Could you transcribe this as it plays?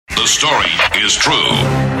the story is true.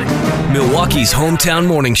 Milwaukee's hometown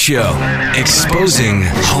morning show, exposing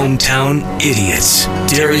hometown idiots.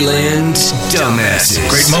 Dairyland's dumbasses.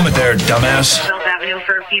 Great moment there, dumbass. South Avenue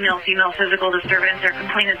for a female physical disturbance. Our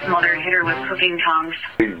complainant's mother hit her with cooking tongs.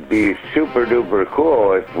 It'd be super duper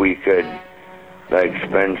cool if we could,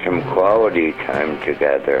 spend some quality time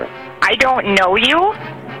together. I don't know you,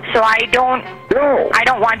 so I don't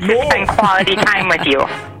want to spend quality time with you.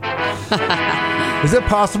 Is it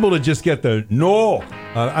possible to just get the no?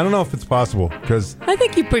 I don't know if it's possible because I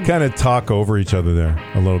think you kind of talk over each other there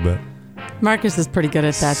a little bit. Marcus is pretty good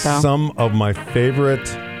at that, though. Some of my favorite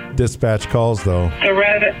dispatch calls, though. The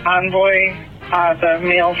red envoy, the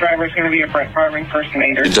male driver is going to be a Brett Favre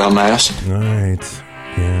impersonator. You dumbass. Right.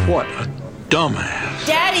 Yeah. What a dumbass.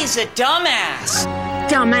 Daddy's a dumbass.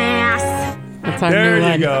 Dumbass. That's our There new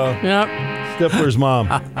you one. go. Yep. Stifler's mom.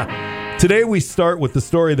 Today we start with the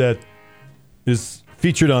story that is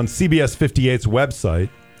featured on CBS 58's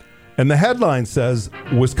website. And the headline says,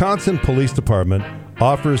 Wisconsin Police Department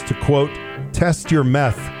offers to, quote, test your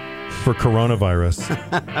meth for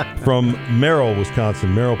coronavirus. From Merrill,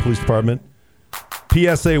 Wisconsin. Merrill Police Department.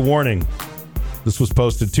 PSA warning. This was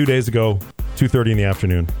posted 2 days ago, 2:30 in the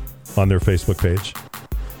afternoon on their Facebook page.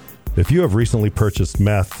 If you have recently purchased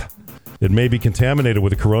meth, it may be contaminated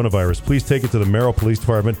with the coronavirus. Please take it to the Merrill Police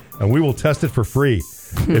Department, and we will test it for free.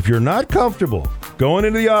 If you're not comfortable going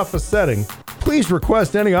into the office setting, please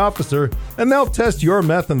request any officer, and they'll test your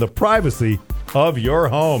meth in the privacy of your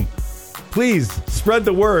home. Please spread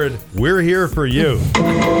the word. We're here for you.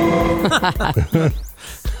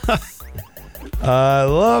 I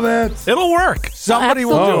love it. It'll work. Somebody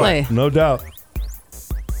will do it. No doubt.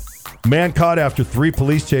 Man caught after 3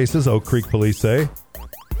 police chases, Oak Creek police say.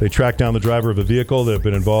 They tracked down the driver of a vehicle that had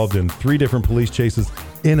been involved in 3 different police chases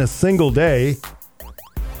in a single day.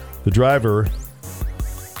 The driver,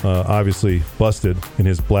 obviously busted in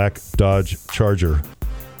his black Dodge Charger.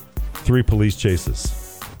 3 police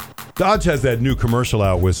chases. Dodge has that new commercial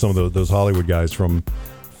out with some of those Hollywood guys from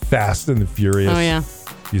Fast and the Furious. Oh, yeah.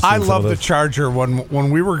 I love the Charger. When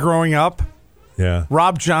we were growing up, yeah,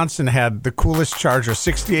 Rob Johnson had the coolest Charger,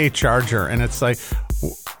 68 Charger, and it's like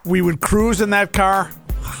we would cruise in that car.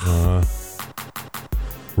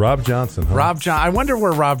 Rob Johnson, huh? I wonder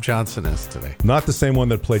where Rob Johnson is today. Not the same one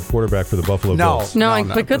that played quarterback for the Buffalo Bills. No,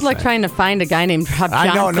 but good luck trying to find a guy named Rob Johnson.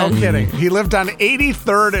 I know, no kidding. He lived on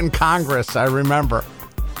 83rd in Congress, I remember.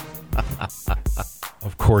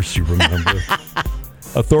 Of course you remember.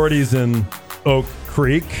 Authorities in Oak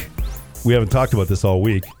Creek, we haven't talked about this all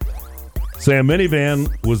week, say a minivan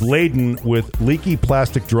was laden with leaky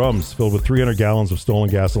plastic drums filled with 300 gallons of stolen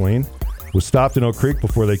gasoline. Was stopped in Oak Creek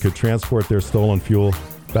before they could transport their stolen fuel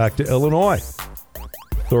back to Illinois.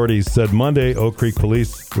 Authorities said Monday Oak Creek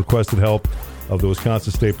police requested help of the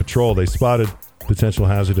Wisconsin State Patrol. They spotted potential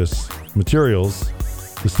hazardous materials.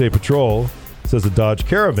 The State Patrol says a Dodge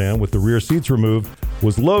Caravan with the rear seats removed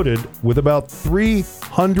was loaded with about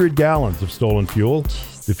 300 gallons of stolen fuel.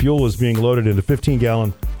 The fuel was being loaded into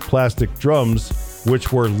 15-gallon plastic drums,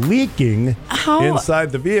 which were leaking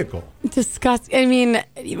inside the vehicle. Disgusting. I mean,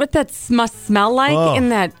 what that must smell like in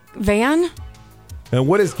that van? And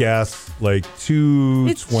what is gas? Like $2.20?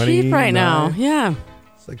 It's cheap right now. Yeah.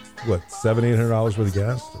 It's like, what, $700-800 worth of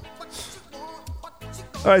gas?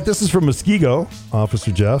 All right, this is from Muskego,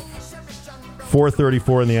 Officer Jeff.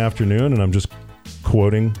 4:34 in the afternoon, and I'm just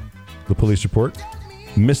quoting the police report.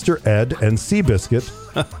 Mr. Ed and Seabiscuit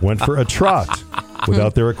went for a trot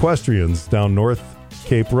without their equestrians down North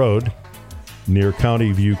Cape Road near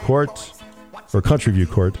Country View Court.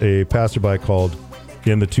 A passerby called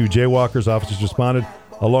in the 2 jaywalkers. Officers responded,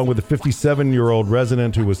 along with a 57-year-old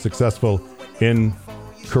resident who was successful in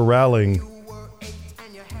corralling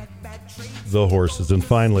the horses. And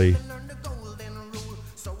finally,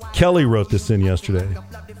 Kelly wrote this in yesterday.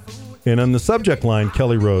 And on the subject line,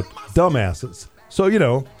 Kelly wrote, dumbasses. So,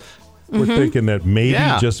 we're thinking that maybe,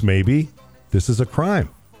 just maybe, this is a crime.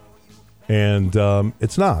 And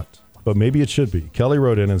it's not, but maybe it should be. Kelly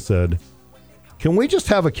wrote in and said, can we just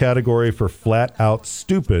have a category for flat out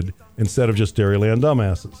stupid instead of just Dairyland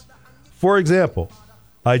dumbasses? For example,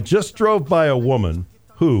 I just drove by a woman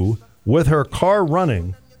who, with her car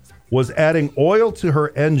running, was adding oil to her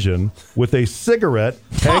engine with a cigarette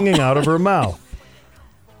hanging out of her mouth.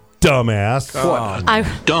 Dumbass.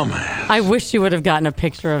 Dumbass. I wish you would have gotten a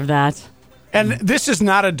picture of that. And this is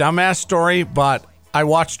not a dumbass story, but I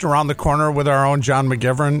watched Around the Corner with our own John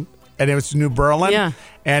McGivern, and it was New Berlin. Yeah.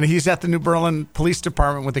 And he's at the New Berlin Police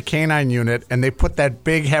Department with the canine unit, and they put that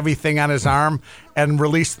big, heavy thing on his arm and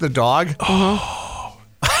released the dog.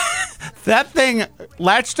 That thing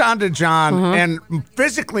latched onto John and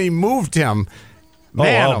physically moved him.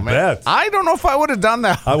 Man, I'll bet. I don't know if I would have done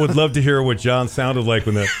that. I would love to hear what John sounded like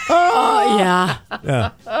when that. Oh, yeah.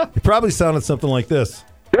 Yeah. He probably sounded something like this.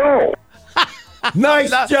 No. Nice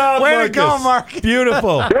job, Way Marcus. to go, Mark.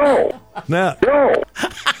 Beautiful. No. Now, No.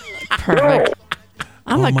 Perfect.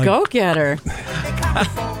 I'm a go-getter.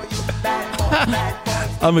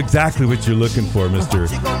 I'm exactly what you're looking for, Mr.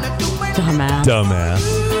 Dumbass.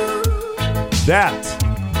 Dumbass.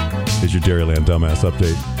 That is your Dairyland Dumbass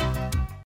Update.